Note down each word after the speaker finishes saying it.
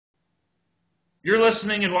You're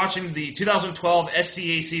listening and watching the 2012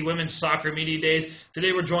 SCAC Women's Soccer Media Days.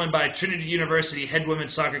 Today we're joined by Trinity University head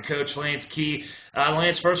women's soccer coach Lance Key.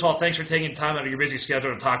 Lance, first of all, thanks for taking time out of your busy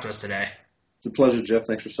schedule to talk to us today. It's a pleasure, Jeff.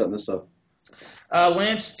 Thanks for setting this up.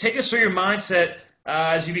 Lance, take us through your mindset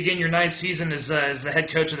as you begin your ninth season as the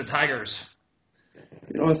head coach of the Tigers.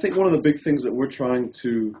 I think one of the big things that we're trying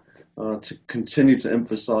to continue to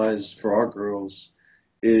emphasize for our girls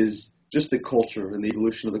is just the culture and the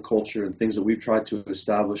evolution of the culture and things that we've tried to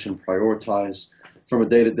establish and prioritize from a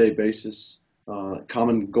day-to-day basis,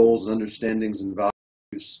 common goals and understandings and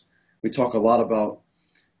values. We talk a lot about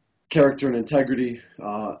character and integrity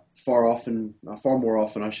far more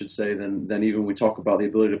often, I should say, than even we talk about the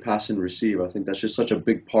ability to pass and receive. I think that's just such a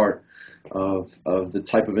big part of the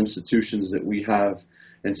type of institutions that we have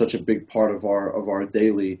and such a big part of our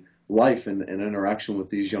daily life and interaction with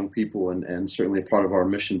these young people, and certainly a part of our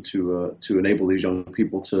mission to enable these young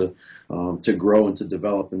people to grow and to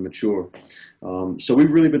develop and mature. So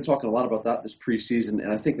we've really been talking a lot about that this preseason,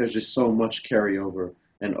 and I think there's just so much carryover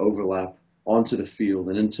and overlap onto the field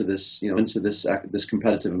and into this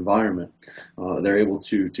competitive environment. They're able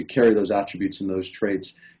to carry those attributes and those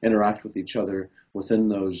traits, interact with each other within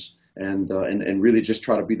those, and really just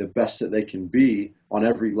try to be the best that they can be on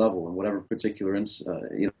every level in whatever particular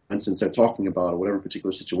instance they're talking about, or whatever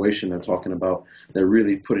particular situation they're talking about. They're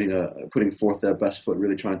really putting forth their best foot,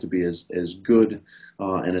 really trying to be as good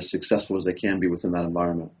and as successful as they can be within that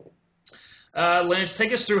environment. Lance,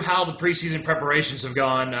 take us through how the preseason preparations have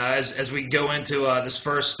gone as we go into this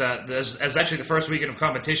first, as actually the first weekend of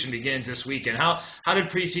competition begins this weekend. How did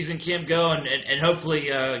preseason camp go, and hopefully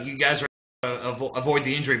you guys are avoid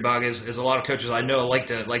the injury bug, as a lot of coaches I know like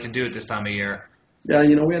to do at this time of year. Yeah,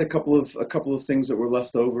 we had a couple of things that were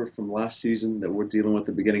left over from last season that we're dealing with at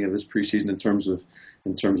the beginning of this preseason in terms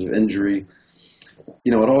of injury.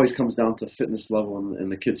 It always comes down to fitness level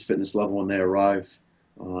and the kids' fitness level when they arrive.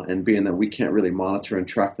 And being that we can't really monitor and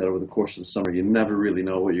track that over the course of the summer, you never really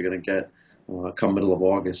know what you're going to get come middle of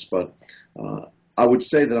August. But I would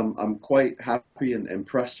say that I'm quite happy and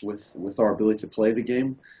impressed with our ability to play the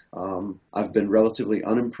game. I've been relatively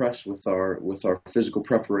unimpressed with our physical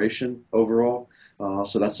preparation overall.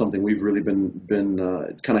 So that's something we've really been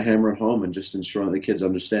kind of hammering home and just ensuring that the kids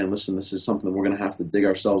understand, listen, this is something that we're going to have to dig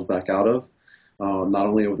ourselves back out of. Not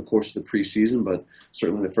only over the course of the preseason, but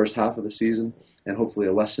certainly the first half of the season, and hopefully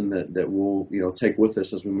a lesson that we'll take with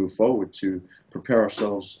us as we move forward to prepare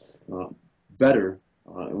ourselves better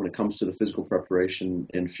when it comes to the physical preparation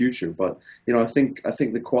in future. But I think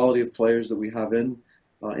the quality of players that we have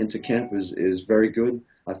into camp is very good.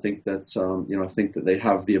 I think that they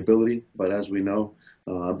have the ability, but as we know,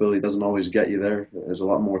 ability doesn't always get you there. There's a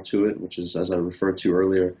lot more to it, which is, as I referred to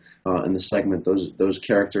earlier in the segment, those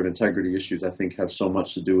character and integrity issues, I think, have so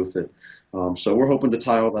much to do with it. So we're hoping to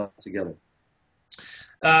tie all that together.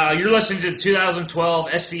 You're listening to the 2012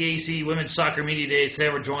 SCAC Women's Soccer Media Days. Today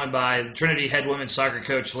we're joined by Trinity head women's soccer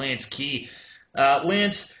coach Lance Key.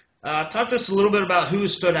 Lance, talk to us a little bit about who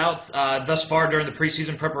stood out thus far during the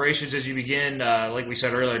preseason preparations as you begin, like we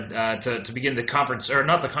said earlier, to begin the conference, or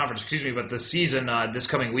not the conference, but the season this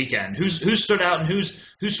coming weekend. Who's stood out, and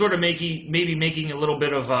who's sort of maybe making a little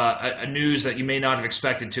bit of a news that you may not have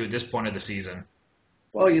expected to at this point of the season?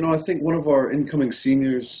 Well, I think one of our incoming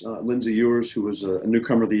seniors, Lindsay Ewers, who was a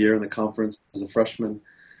newcomer of the year in the conference as a freshman,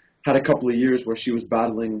 had a couple of years where she was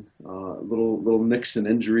battling little nicks and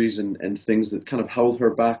injuries and things that kind of held her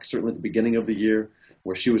back, certainly at the beginning of the year,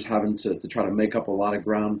 where she was having to try to make up a lot of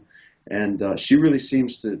ground. And she really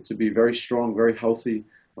seems to be very strong, very healthy,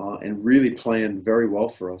 and really playing very well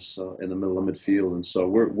for us in the middle of midfield. And so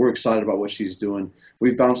we're excited about what she's doing.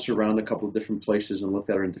 We've bounced around a couple of different places and looked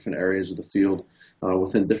at her in different areas of the field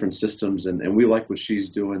within different systems, and we like what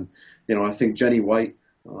she's doing. I think Jenny White,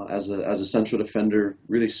 as a central defender,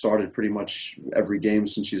 really started pretty much every game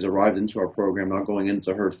since she's arrived into our program, now going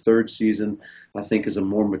into her third season. I think is a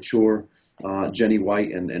more mature Jenny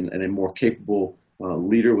White and a more capable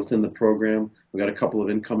leader within the program. We got a couple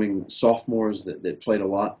of incoming sophomores that played a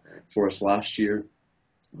lot for us last year.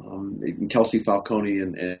 Kelsey Falcone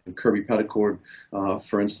and Kirby Petticord,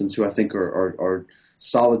 for instance, who I think are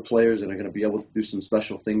solid players and are going to be able to do some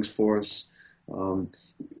special things for us.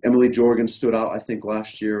 Emily Jorgen stood out, I think,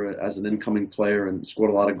 last year as an incoming player and scored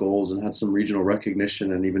a lot of goals and had some regional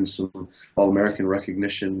recognition and even some All-American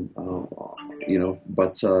recognition.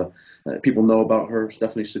 But people know about her.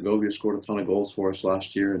 Stephanie Segovia scored a ton of goals for us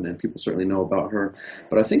last year, and people certainly know about her.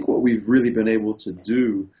 But I think what we've really been able to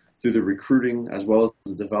do through the recruiting as well as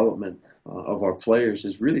the development of our players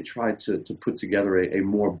is really try to put together a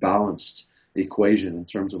more balanced equation in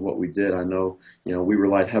terms of what we did. I know, we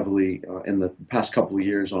relied heavily in the past couple of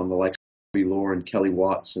years on the likes of Lore and Kelly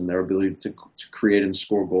Watts and their ability to create and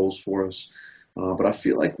score goals for us. But I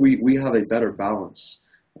feel like we have a better balance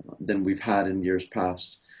than we've had in years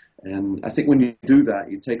past. And I think when you do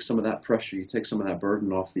that, you take some of that pressure, you take some of that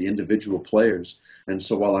burden off the individual players. And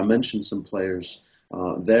so while I mentioned some players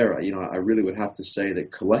there, I really would have to say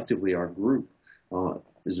that collectively our group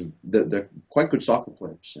they're quite good soccer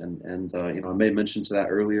players. And I made mention to that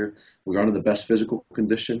earlier. We aren't in the best physical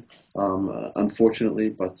condition, unfortunately,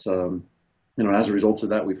 but as a result of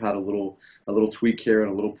that, we've had a little tweak here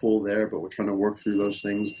and a little pull there, but we're trying to work through those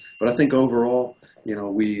things. But I think overall,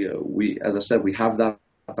 we as I said, we have that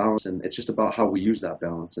balance, and it's just about how we use that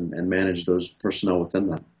balance and manage those personnel within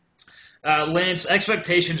that. Lance,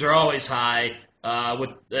 expectations are always high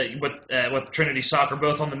with Trinity Soccer,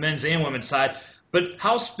 both on the men's and women's side. But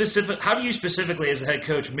how do you specifically, as a head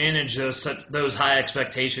coach, manage those high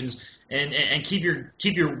expectations and keep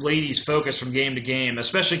your ladies focused from game to game,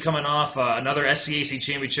 especially coming off another SCAC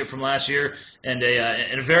championship from last year and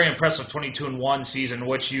a very impressive 22-1 season, in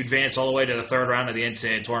which you advanced all the way to the third round of the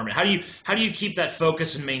NCAA tournament? How do you keep that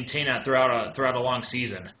focus and maintain that throughout a long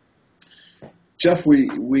season? Jeff, we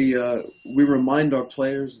remind our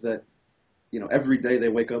players that every day they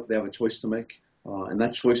wake up, they have a choice to make, and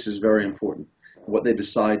that choice is very important. What they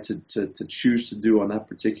decide to choose to do on that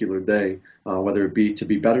particular day, whether it be to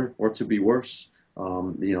be better or to be worse.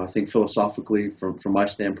 I think philosophically, from my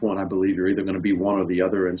standpoint, I believe you're either going to be one or the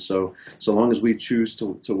other. And so long as we choose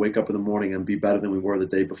to wake up in the morning and be better than we were the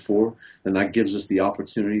day before, then that gives us the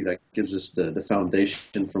opportunity, that gives us the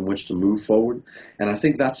foundation from which to move forward. And I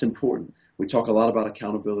think that's important. We talk a lot about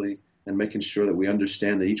accountability and making sure that we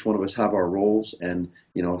understand that each one of us have our roles. And,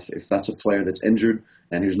 if that's a player that's injured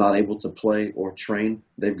and who's not able to play or train,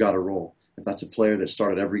 they've got a role. If that's a player that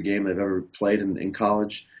started every game they've ever played in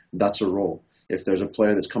college, that's a role. If there's a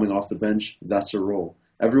player that's coming off the bench, that's a role.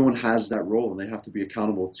 Everyone has that role, and they have to be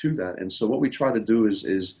accountable to that. And so what we try to do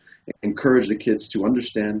is encourage the kids to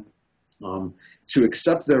understand, to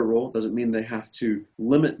accept their role. Doesn't mean they have to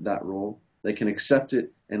limit that role. They can accept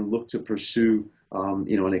it and look to pursue,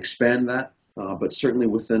 and expand that. But certainly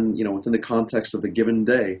within the context of the given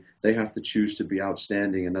day, they have to choose to be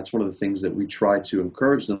outstanding. And that's one of the things that we try to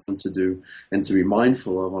encourage them to do and to be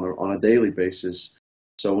mindful of on a daily basis.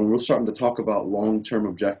 So when we're starting to talk about long-term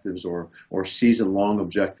objectives or season-long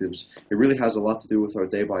objectives, it really has a lot to do with our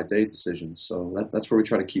day-by-day decisions. So that's where we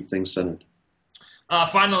try to keep things centered.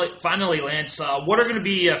 Finally, Lance, what are going to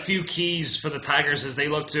be a few keys for the Tigers as they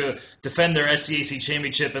look to defend their SCAC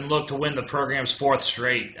championship and look to win the program's fourth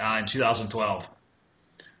straight in 2012?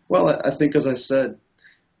 Well, I think, as I said,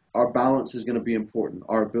 our balance is going to be important.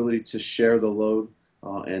 Our ability to share the load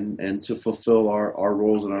and to fulfill our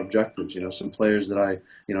roles and our objectives. Some players that I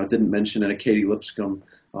didn't mention, and a Katie Lipscomb,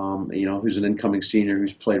 who's an incoming senior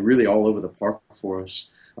who's played really all over the park for us.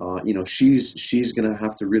 She's going to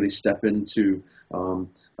have to really step into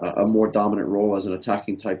a more dominant role as an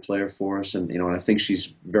attacking type player for us, and I think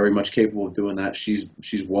she's very much capable of doing that. She's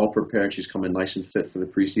well prepared. She's come in nice and fit for the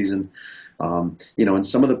preseason. And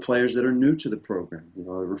some of the players that are new to the program,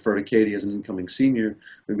 I refer to Katie as an incoming senior.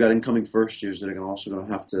 We've got incoming first years that are also going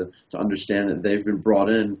to have to understand that they've been brought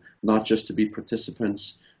in not just to be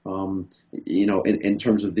participants, in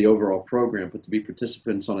terms of the overall program, but to be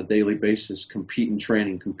participants on a daily basis, compete in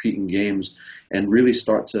training, compete in games, and really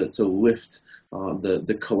start to lift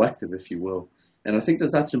the collective, if you will. And I think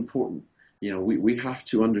that's important. We have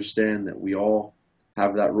to understand that we all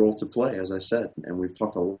have that role to play, as I said, and we've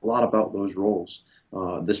talked a lot about those roles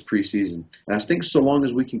this preseason. And I think so long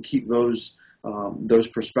as we can keep those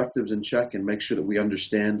perspectives in check and make sure that we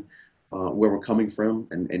understand where we're coming from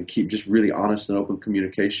and keep just really honest and open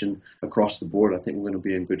communication across the board, I think we're going to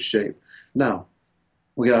be in good shape. Now,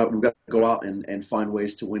 we've got to go out and find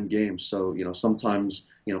ways to win games. So, sometimes,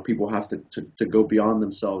 people have to go beyond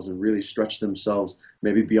themselves and really stretch themselves,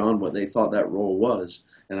 maybe beyond what they thought that role was.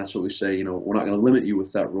 And that's what we say, we're not going to limit you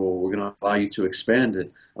with that role. We're going to allow you to expand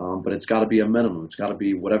it. But it's got to be a minimum. It's got to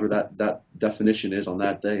be whatever that definition is on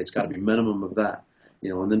that day. It's got to be minimum of that,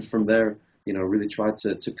 and then from there, really try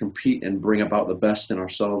to compete and bring about the best in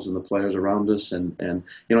ourselves and the players around us. And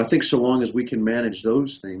I think so long as we can manage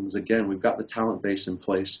those things, again, we've got the talent base in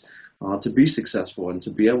place to be successful and to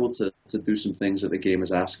be able to do some things that the game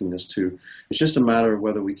is asking us to. It's just a matter of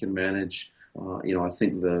whether we can manage, I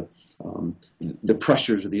think the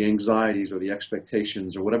pressures or the anxieties or the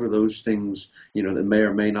expectations or whatever those things, that may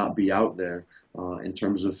or may not be out there in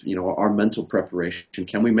terms of, our mental preparation.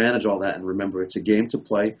 Can we manage all that and remember it's a game to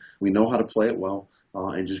play? We know how to play it well.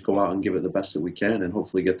 and just go out and give it the best that we can and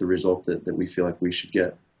hopefully get the result that we feel like we should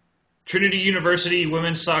get. Trinity University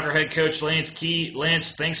women's soccer head coach Lance Key.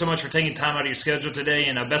 Lance, thanks so much for taking time out of your schedule today,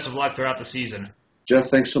 and best of luck throughout the season. Jeff,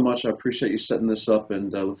 thanks so much. I appreciate you setting this up,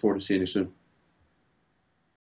 and look forward to seeing you soon.